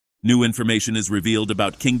New information is revealed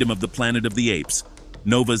about Kingdom of the Planet of the Apes.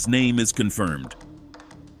 Nova's name is confirmed.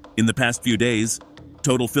 In the past few days,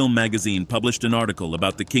 Total Film magazine published an article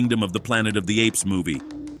about the Kingdom of the Planet of the Apes movie.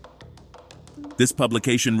 This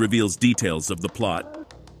publication reveals details of the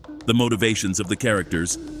plot, the motivations of the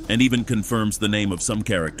characters, and even confirms the name of some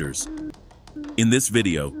characters. In this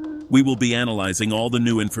video, we will be analyzing all the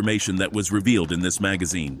new information that was revealed in this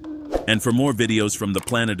magazine. And for more videos from the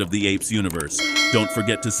Planet of the Apes universe, don't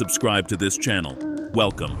forget to subscribe to this channel.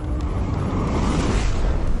 Welcome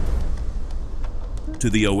to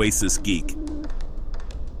the Oasis Geek.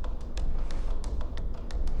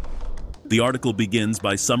 The article begins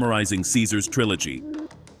by summarizing Caesar's trilogy,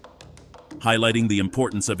 highlighting the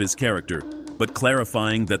importance of his character, but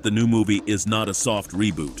clarifying that the new movie is not a soft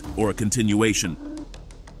reboot or a continuation,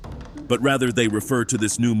 but rather they refer to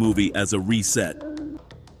this new movie as a reset.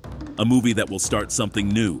 A movie that will start something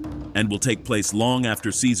new and will take place long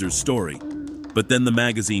after Caesar's story. But then the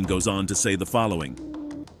magazine goes on to say the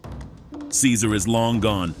following. Caesar is long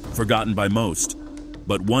gone, forgotten by most,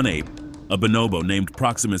 but one ape, a bonobo named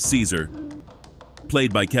Proximus Caesar,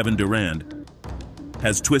 played by Kevin Durand,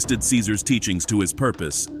 has twisted Caesar's teachings to his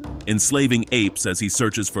purpose, enslaving apes as he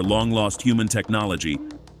searches for long-lost human technology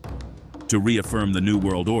to reaffirm the New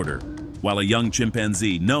World Order, while a young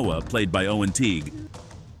chimpanzee, Noah, played by Owen Teague,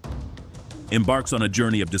 embarks on a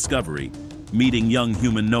journey of discovery, meeting young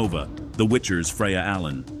human Nova, the Witcher's Freya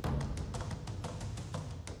Allen.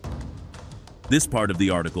 This part of the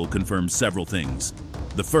article confirms several things.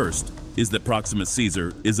 The first is that Proximus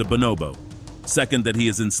Caesar is a bonobo. Second, that he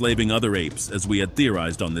is enslaving other apes, as we had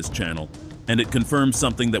theorized on this channel. And it confirms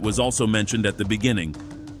something that was also mentioned at the beginning,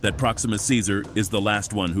 that Proximus Caesar is the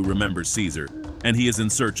last one who remembers Caesar, and he is in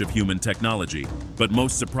search of human technology. But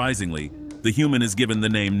most surprisingly, the human is given the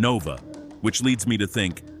name Nova, which leads me to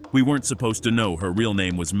think we weren't supposed to know her real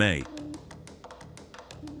name was May.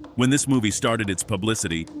 When this movie started its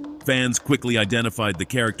publicity, fans quickly identified the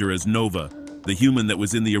character as Nova, the human that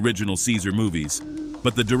was in the original Caesar movies,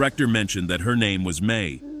 but the director mentioned that her name was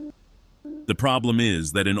May. The problem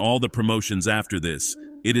is that in all the promotions after this,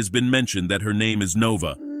 it has been mentioned that her name is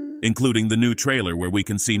Nova, including the new trailer where we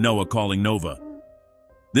can see Noah calling Nova.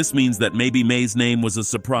 This means that maybe May's name was a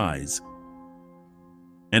surprise.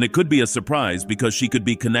 And it could be a surprise because she could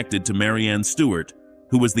be connected to Marianne Stewart,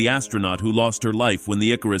 who was the astronaut who lost her life when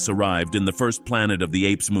the Icarus arrived in the first Planet of the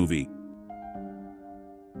Apes movie.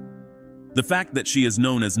 The fact that she is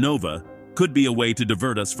known as Nova could be a way to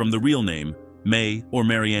divert us from the real name, May or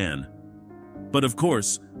Marianne. But of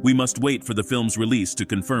course, we must wait for the film's release to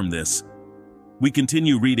confirm this. We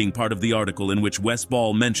continue reading part of the article in which Wes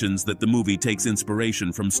Ball mentions that the movie takes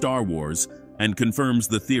inspiration from Star Wars and confirms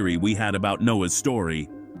the theory we had about Noah's story.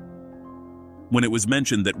 When it was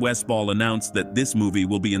mentioned that Wes Ball announced that this movie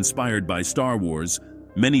will be inspired by Star Wars,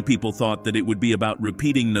 many people thought that it would be about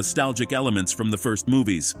repeating nostalgic elements from the first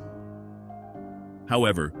movies.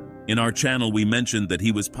 However, in our channel we mentioned that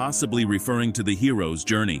he was possibly referring to the hero's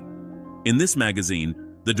journey. In this magazine,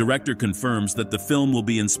 the director confirms that the film will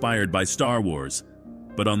be inspired by Star Wars,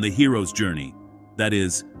 but on the hero's journey, that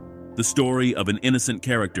is, the story of an innocent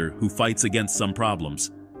character who fights against some problems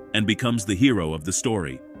and becomes the hero of the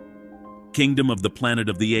story. Kingdom of the Planet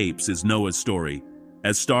of the Apes is Noah's story,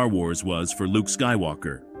 as Star Wars was for Luke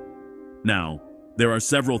Skywalker. Now, there are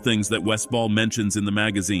several things that Wes Ball mentions in the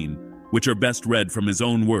magazine, which are best read from his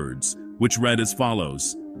own words, which read as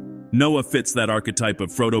follows. Noah fits that archetype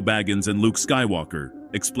of Frodo Baggins and Luke Skywalker,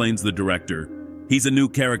 explains the director. He's a new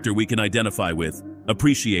character we can identify with,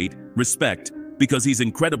 appreciate, respect, because he's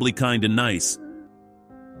incredibly kind and nice.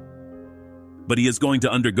 But he is going to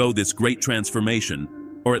undergo this great transformation,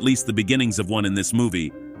 or at least the beginnings of one in this movie,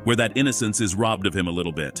 where that innocence is robbed of him a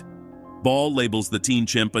little bit. Ball labels the teen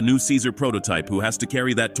chimp a new Caesar prototype who has to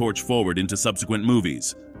carry that torch forward into subsequent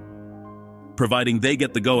movies. Providing they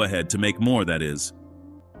get the go-ahead to make more, that is.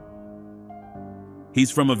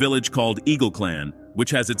 He's from a village called Eagle Clan,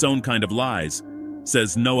 which has its own kind of lies,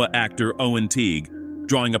 says Noah actor Owen Teague,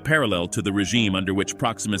 drawing a parallel to the regime under which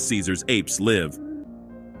Proximus Caesar's apes live.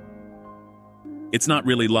 It's not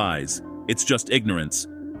really lies, it's just ignorance.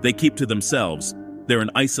 They keep to themselves. They're an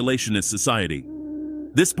isolationist society.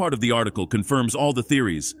 This part of the article confirms all the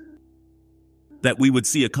theories that we would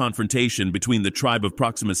see a confrontation between the tribe of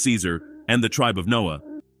Proximus Caesar and the tribe of Noah.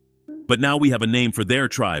 But now we have a name for their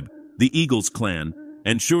tribe, the Eagles clan,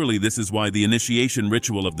 and surely this is why the initiation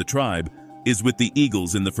ritual of the tribe is with the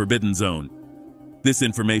eagles in the Forbidden Zone. This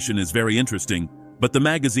information is very interesting, but the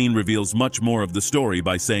magazine reveals much more of the story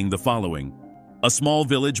by saying the following. A small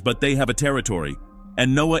village, but they have a territory,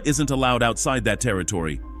 and Noah isn't allowed outside that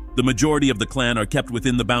territory. The majority of the clan are kept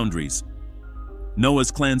within the boundaries.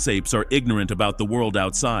 Noah's clan's apes are ignorant about the world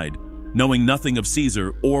outside, knowing nothing of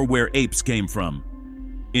Caesar or where apes came from.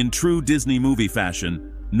 In true Disney movie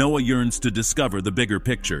fashion, Noah yearns to discover the bigger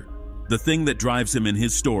picture. The thing that drives him in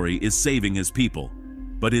his story is saving his people.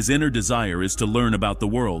 But his inner desire is to learn about the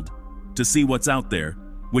world, to see what's out there,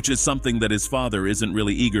 which is something that his father isn't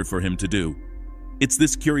really eager for him to do. It's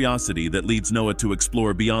this curiosity that leads Noah to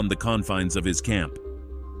explore beyond the confines of his camp.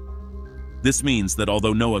 This means that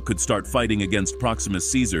although Noah could start fighting against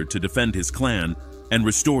Proximus Caesar to defend his clan and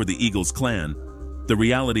restore the Eagle's clan, the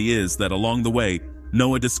reality is that along the way,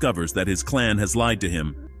 Noah discovers that his clan has lied to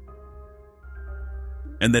him,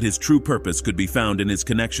 and that his true purpose could be found in his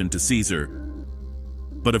connection to Caesar.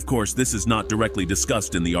 But of course, this is not directly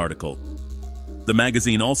discussed in the article. The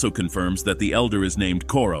magazine also confirms that the elder is named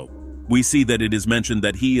Koro. We see that it is mentioned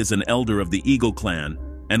that he is an elder of the Eagle clan,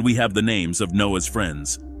 and we have the names of Noah's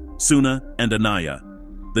friends, Suna and Anaya.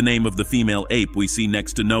 The name of the female ape we see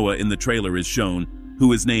next to Noah in the trailer is shown,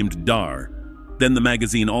 who is named Dar. Then the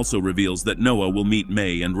magazine also reveals that Noah will meet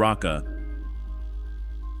May and Raka.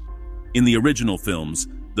 In the original films,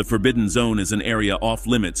 the Forbidden Zone is an area off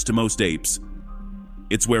limits to most apes.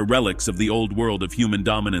 It's where relics of the old world of human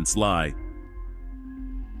dominance lie.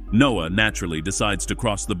 Noah naturally decides to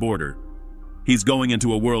cross the border. He's going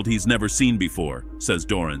into a world he's never seen before, says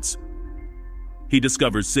Dorrance. He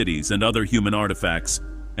discovers cities and other human artifacts,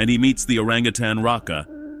 and he meets the orangutan Raka,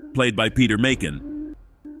 played by Peter Macon,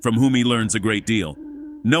 from whom he learns a great deal.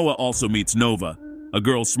 Noah also meets Nova, a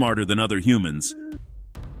girl smarter than other humans,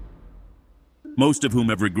 most of whom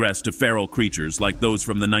have regressed to feral creatures like those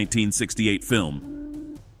from the 1968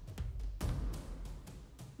 film.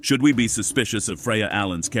 Should we be suspicious of Freya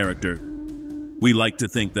Allen's character? We like to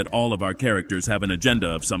think that all of our characters have an agenda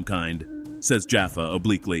of some kind, says Jaffa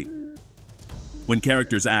obliquely. When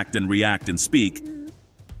characters act and react and speak,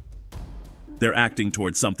 they're acting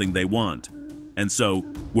towards something they want. And so,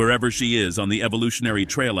 wherever she is on the evolutionary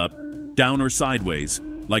trail up, down or sideways,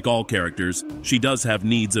 like all characters, she does have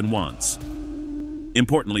needs and wants.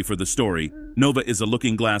 Importantly for the story, Nova is a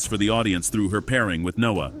looking glass for the audience through her pairing with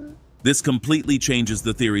Noah. This completely changes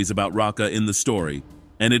the theories about Raka in the story,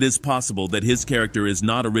 and it is possible that his character is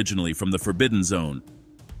not originally from the Forbidden Zone.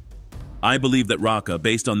 I believe that Raka,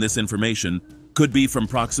 based on this information, could be from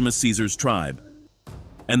Proximus Caesar's tribe,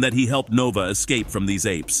 and that he helped Nova escape from these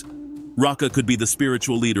apes. Raka could be the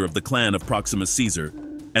spiritual leader of the clan of Proximus Caesar,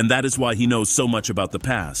 and that is why he knows so much about the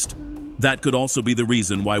past. That could also be the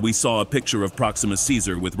reason why we saw a picture of Proximus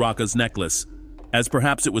Caesar with Raka's necklace, as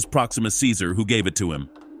perhaps it was Proximus Caesar who gave it to him.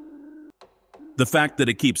 The fact that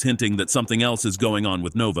it keeps hinting that something else is going on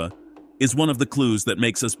with Nova is one of the clues that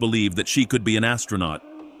makes us believe that she could be an astronaut.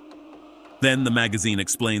 Then the magazine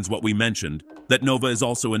explains what we mentioned, that Nova is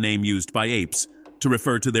also a name used by apes to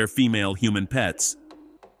refer to their female human pets.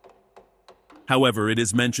 However, it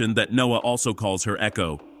is mentioned that Noah also calls her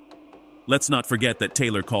Echo. Let's not forget that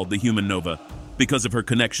Taylor called the human Nova because of her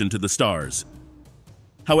connection to the stars.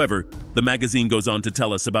 However, the magazine goes on to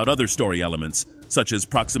tell us about other story elements, such as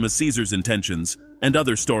Proximus Caesar's intentions, and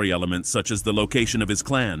other story elements such as the location of his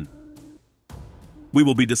clan. We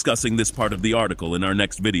will be discussing this part of the article in our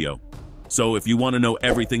next video. So if you want to know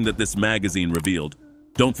everything that this magazine revealed,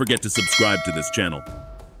 don't forget to subscribe to this channel.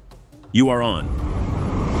 You are on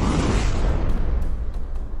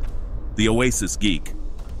The Oasis Geek.